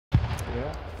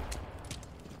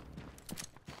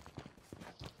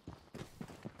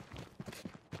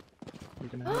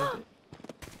gonna have it?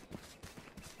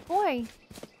 Boy.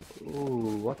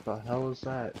 Ooh, what the hell is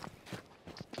that?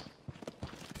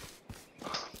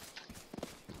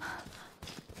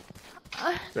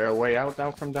 Is there a way out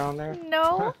down from down there?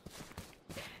 No.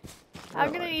 I'm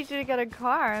Really? gonna need you to get a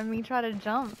car and me try to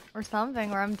jump or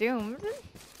something, or I'm doomed.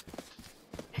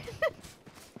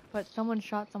 But someone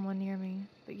shot someone near me.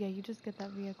 But yeah, you just get that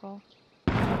vehicle.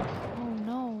 Oh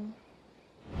no.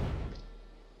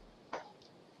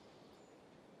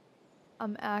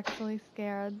 I'm actually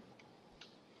scared.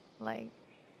 Like,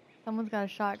 someone's got a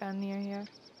shotgun near here.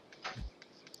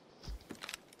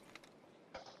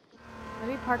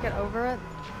 Maybe park it over it.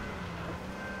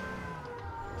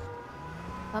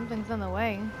 Something's in the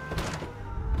way.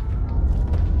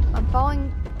 I'm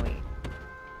falling. Wait.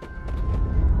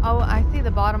 Oh, I see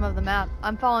the bottom of the map.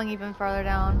 I'm falling even farther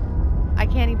down. I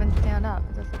can't even stand up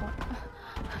at this point.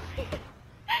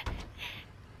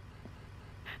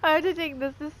 I have to take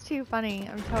this. This is too funny.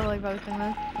 I'm totally posting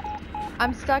this.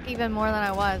 I'm stuck even more than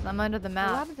I was. I'm under the map.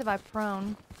 What happens if I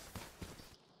prone?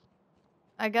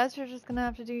 I guess you're just gonna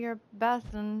have to do your best,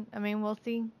 and I mean, we'll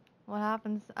see what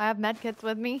happens. I have medkits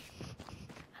with me.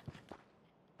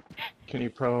 Can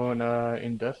you prone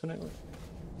indefinitely?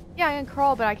 Yeah, I can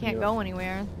crawl, but I can't go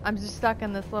anywhere. I'm just stuck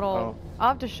in this little. Oh. I'll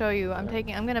have to show you. I'm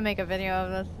gonna make a video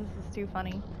of this. This is too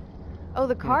funny. Oh,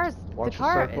 the car's. Watch the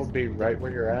car circle is. be right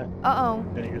where you're at. Uh-oh.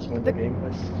 Then you just win the game.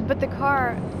 But the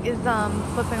car is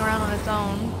flipping around on its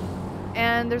own,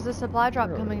 and there's a supply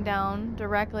drop coming down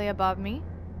directly above me.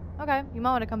 Okay, you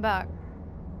might want to come back.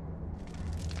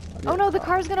 Oh no, the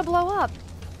car's gonna blow up.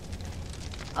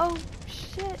 Oh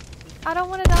shit! I don't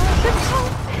want to die.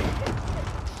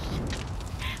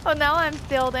 Oh, now I'm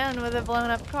sealed in with a blown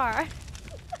up car.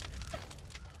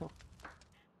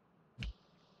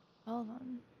 Hold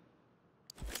on.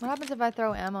 What happens if I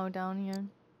throw ammo down here?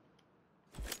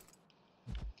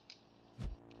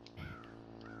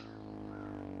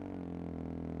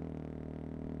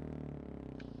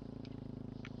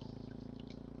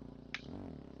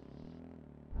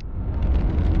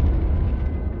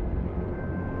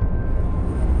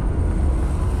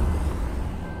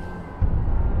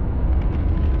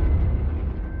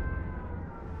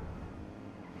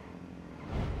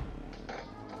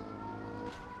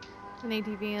 An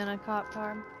ATV and a cop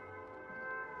car.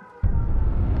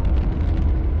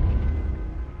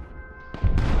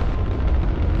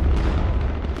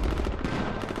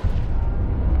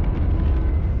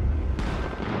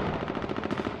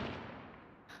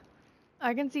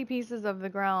 I can see pieces of the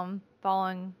ground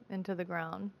falling into the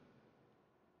ground.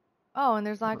 Oh, and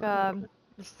there's like a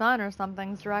sun or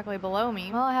something's directly below me.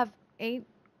 Well, I have 8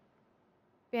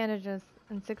 bandages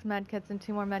and 6 medkits and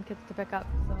 2 more medkits to pick up,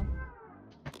 so.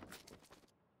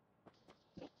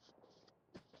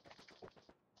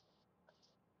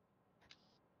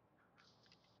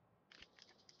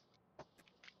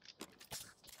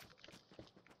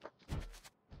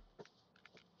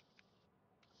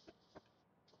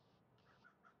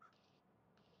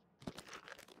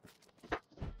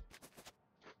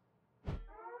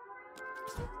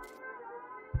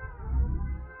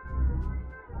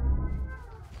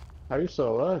 How are you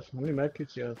still alive? How many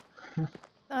medkits you have?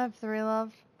 I have 3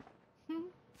 left.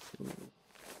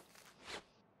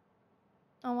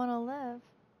 I want to live.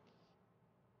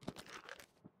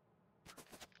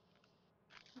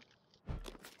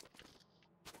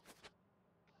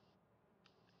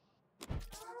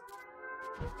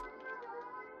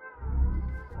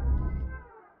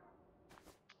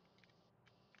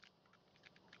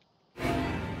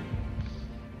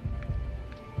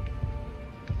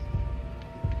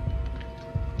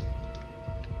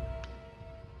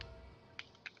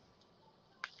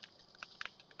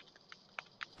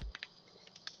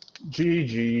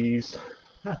 GG's.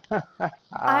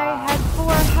 I had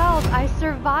 4 health. I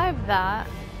survived that.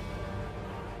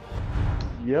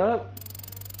 Yup.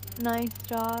 Nice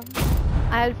job.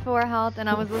 I had 4 health and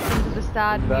I was listening to the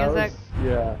sad music.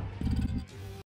 Yeah.